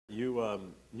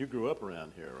You grew up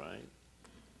around here, right?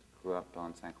 Grew up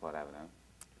on St. Claude Avenue.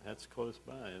 That's close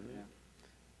by, isn't it?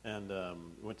 Yeah, And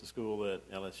went to school at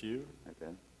LSU. I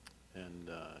did. And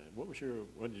what did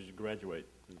you graduate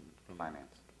from?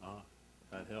 Finance. Ah,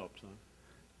 that helps, huh?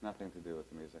 Nothing to do with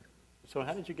the music. So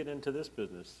how did you get into this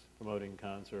business, promoting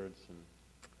concerts and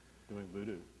doing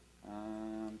voodoo?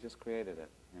 Just created it.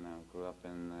 You know, grew up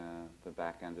in the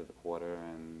back end of the quarter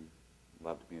and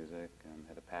loved music and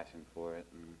had a passion for it,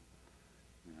 and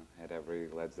you know, had every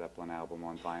Led Zeppelin album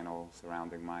on vinyl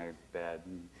surrounding my bed.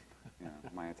 And, you know,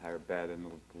 my entire bed in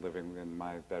the living in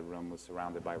my bedroom was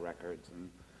surrounded by records, and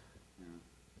you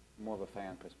know, more of a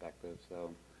fan perspective.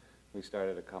 So we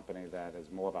started a company that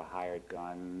is more of a hired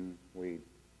gun. We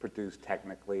produce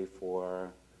technically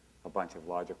for a bunch of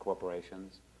larger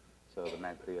corporations. So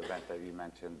the event that you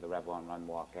mentioned, the Revlon Run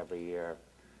Walk, every year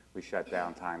we shut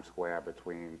down Times Square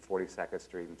between 42nd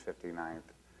Street and 59th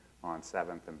on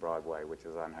 7th and Broadway, which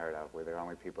is unheard of. We're the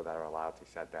only people that are allowed to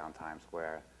shut down Times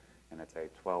Square, and it's a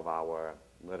 12-hour,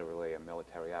 literally a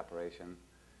military operation,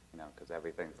 you know, because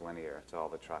everything's linear, so all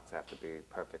the trucks have to be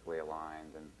perfectly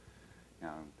aligned, and you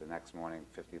know, the next morning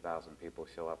 50,000 people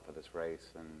show up for this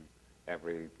race, and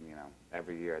every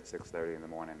year at 6:30 in the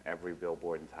morning, every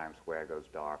billboard in Times Square goes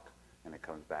dark, and it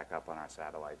comes back up on our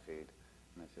satellite feed.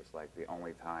 And it's just like the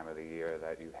only time of the year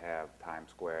that you have Times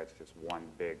Square. It's just one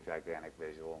big, gigantic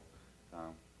visual. So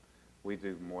we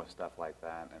do more stuff like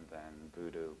that, and then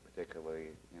voodoo, particularly,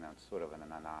 you know, it's sort of an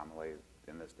anomaly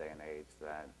in this day and age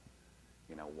that,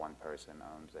 you know, one person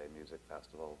owns a music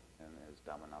festival and is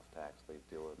dumb enough to actually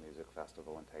do a music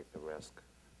festival and take the risk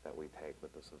that we take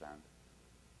with this event.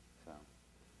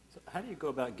 So how do you go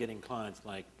about getting clients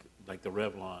like the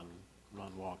Revlon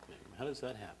Run Walk thing? How does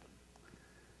that happen?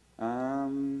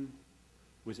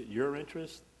 Was it your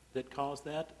interest that caused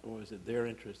that, or was it their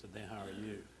interest that they hire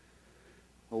you?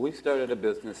 Well, we started a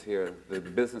business here. The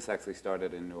business actually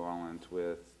started in New Orleans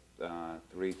with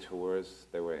 3 tours.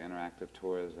 They were interactive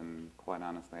tours, and quite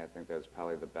honestly, I think that was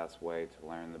probably the best way to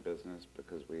learn the business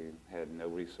because we had no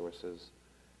resources,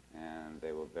 and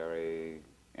they were very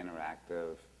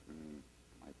interactive and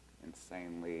like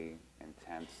insanely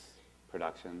intense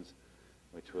productions,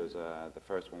 which was, the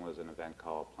first one was an event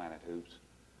called Planet Hoops.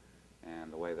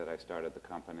 And the way that I started the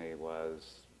company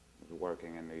was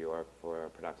working in New York for a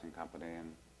production company,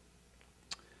 and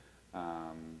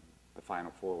the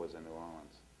Final Four was in New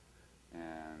Orleans.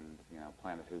 And, you know,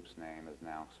 Planet Hoops' name is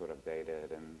now sort of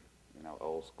dated and, you know,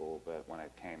 old school, but when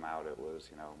it came out, it was,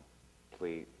 you know,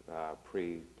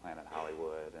 pre-Planet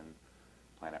Hollywood and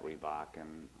Planet Reebok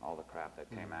and all the crap that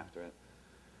came after it.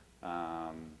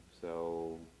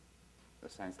 So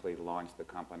essentially launched the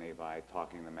company by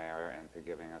talking to the mayor into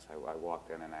giving us, I walked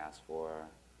in and asked for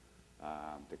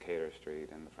Decatur Street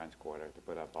in the French Quarter to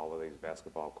put up all of these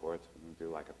basketball courts and do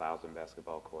like 1,000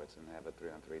 basketball courts and have a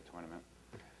 3-on-3 tournament.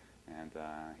 And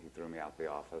he threw me out the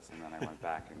office, and then I went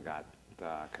back and got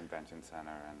the convention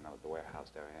center and the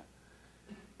warehouse area.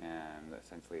 And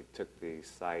essentially took the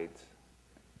site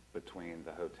between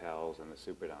the hotels and the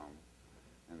Superdome,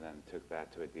 and then took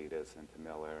that to Adidas and to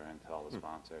Miller and to all the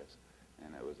sponsors.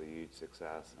 And it was a huge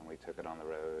success, and we took it on the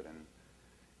road and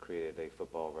created a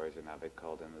football version of it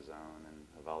called In the Zone and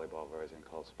a volleyball version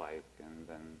called Spike, and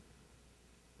then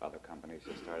other companies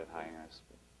just started hiring us.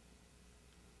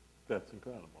 That's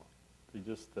incredible. You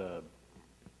just, I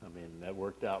mean, that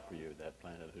worked out for you, that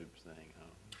Planet Hoops thing,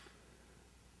 huh?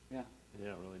 Yeah.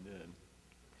 Yeah, it really did.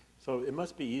 So it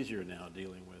must be easier now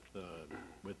dealing with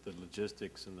the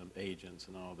logistics and the agents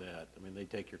and all that. I mean, they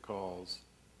take your calls.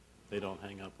 They don't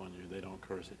hang up on you. They don't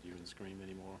curse at you and scream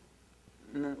anymore.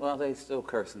 Well, they still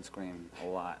curse and scream a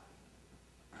lot.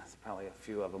 There's probably a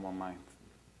few of them on my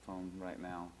phone right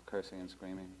now, cursing and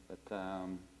screaming. But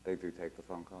they do take the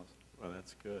phone calls. Well,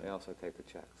 that's good. They also take the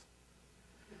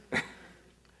checks.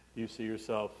 You see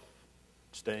yourself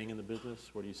staying in the business?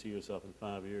 Where do you see yourself in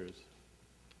 5 years?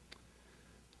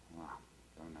 Wow,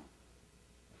 don't know.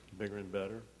 Bigger and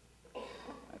better?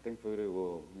 I think voodoo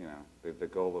will, you know, the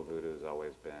goal of voodoo has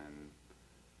always been,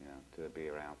 you know, to be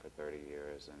around for 30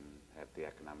 years and have the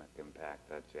economic impact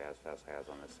that Jazz Fest has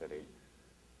on the city.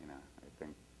 You know, I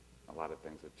think a lot of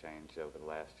things have changed over the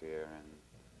last year, and,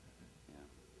 you know,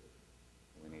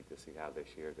 we need to see how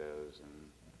this year goes and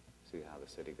see how the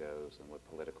city goes and what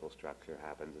political structure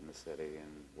happens in the city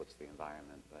and what's the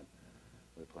environment. But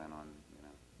we plan on, you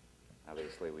know,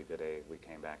 obviously we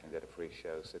came back and did a free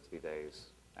show 60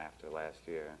 days after last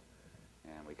year,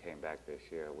 and we came back this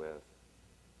year with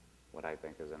what I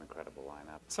think is an incredible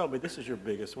lineup. So, but this is your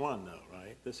biggest one, though,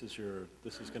 right? This is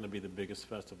going to be the biggest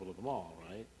festival of them all,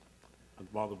 right?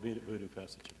 Of all the voodoo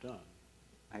fests that you've done.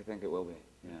 I think it will be,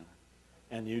 yeah.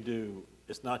 And you do,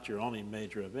 it's not your only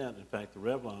major event. In fact, the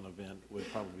Revlon event would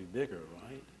probably be bigger,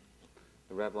 right?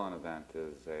 The Revlon event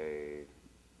is a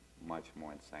much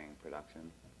more insane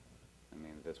production. I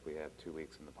mean, we have 2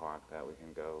 weeks in the park that we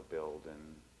can go build,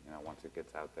 and, you know, once it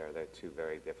gets out there, they're two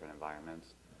very different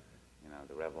environments. You know,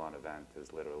 the Revlon event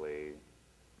is literally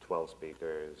 12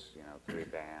 speakers, you know, 3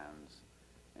 bands,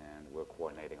 and we're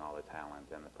coordinating all the talent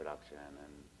and the production,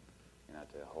 and, you know,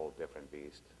 it's a whole different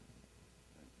beast.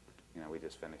 You know, we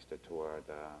just finished a tour,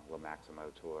 the La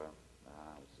Maximo tour,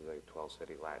 which is a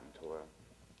 12-city Latin tour.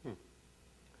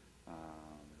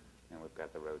 And we've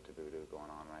got the Road to Voodoo going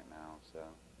on right now, so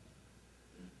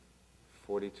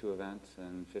 42 events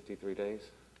in 53 days.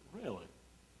 Really?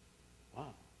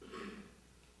 Wow.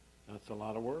 That's a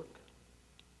lot of work.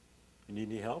 You need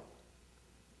any help?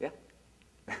 Yeah.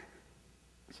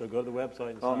 So go to the website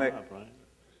and Call sign Nick. up, right?